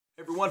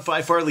Everyone,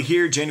 Phi Farley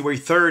here, January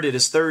 3rd. It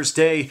is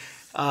Thursday.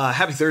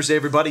 Happy Thursday,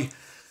 everybody.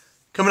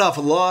 Coming off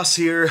a loss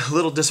here, a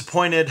little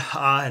disappointed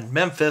in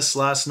Memphis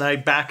last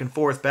night. Back and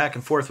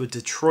forth with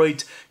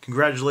Detroit.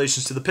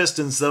 Congratulations to the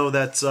Pistons, though.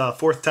 That's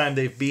fourth time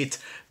they've beat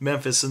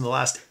Memphis in the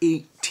last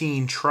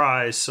 18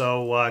 tries,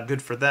 so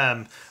good for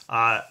them.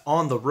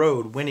 On the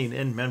road, winning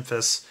in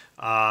Memphis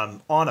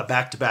on a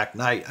back-to-back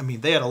night. I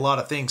mean, they had a lot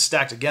of things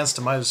stacked against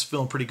them. I was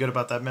feeling pretty good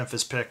about that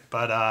Memphis pick,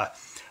 but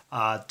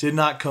did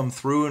not come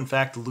through, in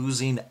fact,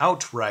 losing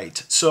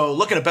outright. So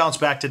looking to bounce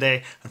back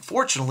today.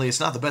 Unfortunately, it's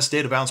not the best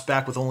day to bounce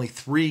back with only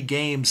 3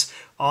 games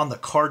on the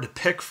card to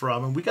pick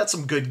from. And we got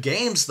some good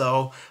games,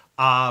 though,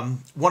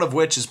 one of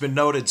which has been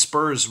noted: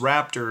 Spurs,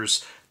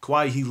 Raptors,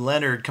 Kawhi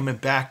Leonard coming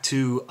back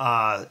to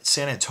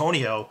San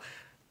Antonio.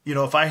 You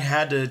know, if I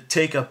had to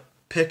take a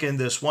pick in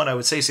this one, I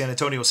would say San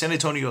Antonio. San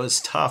Antonio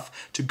is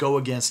tough to go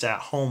against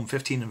at home,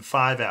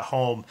 15-5 at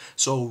home.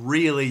 So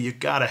really, you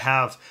got to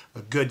have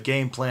a good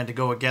game plan to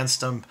go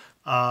against them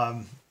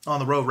on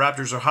the road.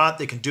 Raptors are hot;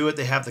 they can do it.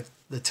 They have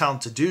the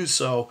talent to do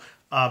so.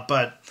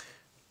 But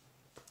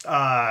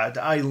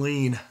I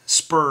lean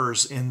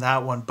Spurs in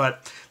that one.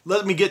 But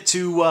let me get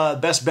to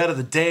best bet of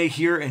the day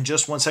here in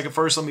just 1 second.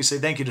 First, let me say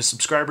thank you to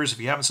subscribers.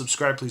 If you haven't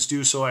subscribed, please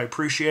do so. I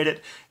appreciate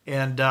it.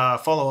 And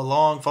follow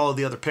along, follow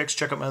the other picks,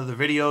 check out my other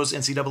videos.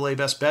 NCAA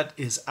Best Bet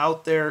is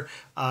out there.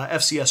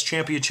 FCS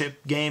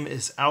Championship game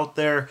is out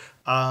there.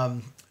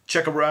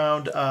 Check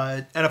around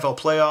NFL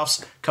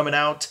playoffs coming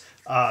out.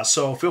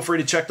 So feel free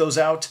to check those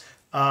out.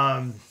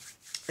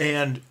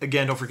 And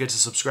again, don't forget to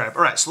subscribe.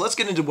 All right, so let's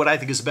get into what I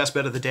think is the best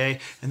bet of the day,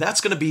 and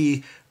that's going to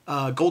be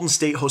Golden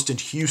State hosting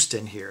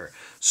Houston here.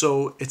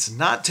 So it's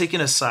not taking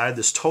a side.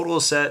 This total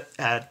is set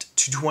at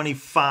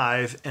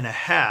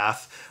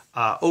 225.5.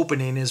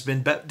 Opening has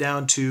been bet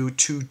down to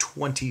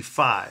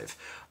 225.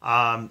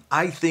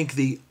 I think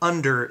the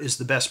under is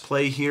the best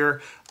play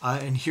here,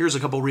 and here's a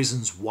couple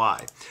reasons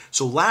why.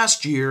 So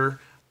last year,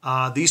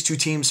 these two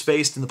teams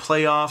faced in the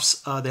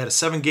playoffs. They had a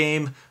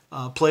 7-game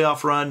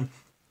playoff run,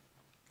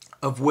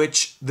 of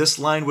which this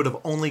line would have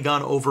only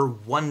gone over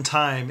 1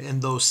 time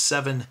in those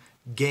 7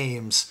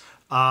 games.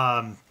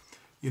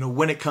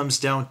 When it comes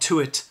down to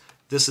it,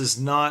 this is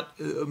not,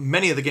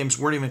 many of the games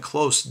weren't even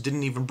close,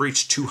 didn't even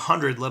breach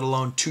 200, let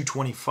alone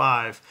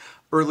 225.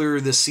 Earlier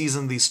this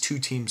season, these two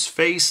teams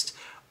faced,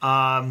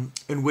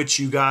 in which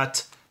you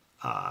got,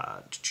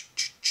 let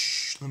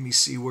me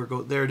see where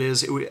there it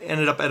is. It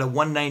ended up at a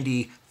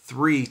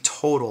 193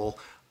 total.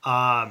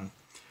 And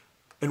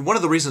one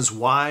of the reasons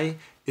why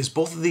is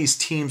both of these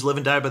teams live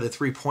and die by the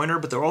three-pointer,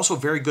 but they're also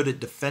very good at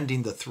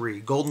defending the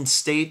three. Golden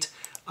State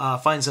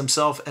finds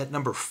himself at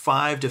number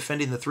 5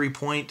 defending the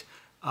three-point,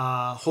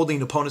 holding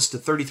opponents to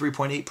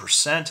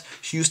 33.8%.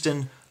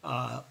 Houston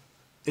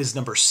is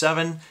number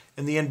 7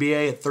 in the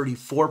NBA at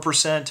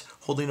 34%,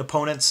 holding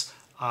opponents,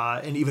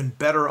 and even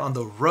better on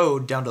the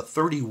road, down to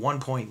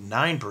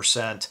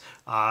 31.9%.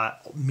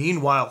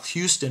 Meanwhile,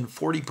 Houston,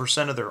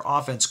 40% of their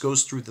offense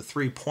goes through the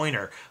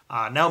three-pointer.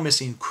 Now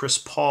missing Chris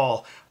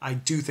Paul, I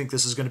do think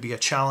this is going to be a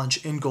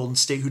challenge in Golden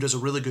State, who does a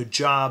really good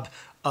job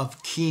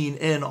of keying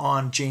in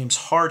on James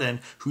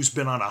Harden, who's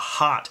been on a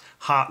hot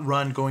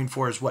run, going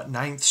for his,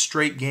 9th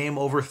straight game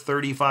over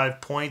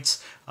 35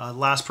 points.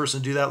 Last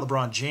person to do that,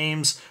 LeBron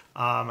James.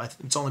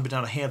 It's only been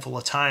done a handful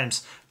of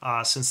times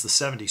since the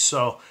 70s.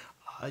 So,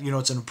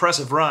 it's an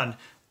impressive run.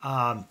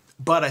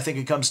 But I think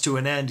it comes to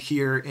an end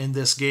here in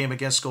this game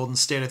against Golden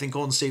State. I think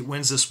Golden State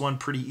wins this one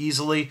pretty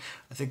easily.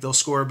 I think they'll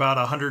score about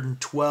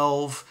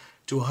 112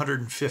 to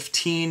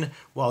 115,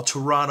 while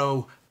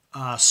Toronto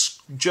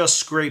just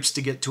scrapes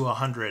to get to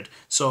 100.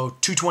 So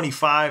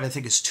 225 I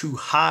think is too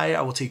high.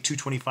 I will take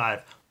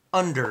 225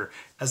 under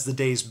as the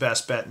day's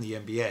best bet in the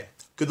NBA.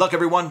 Good luck,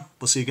 everyone.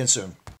 We'll see you again soon.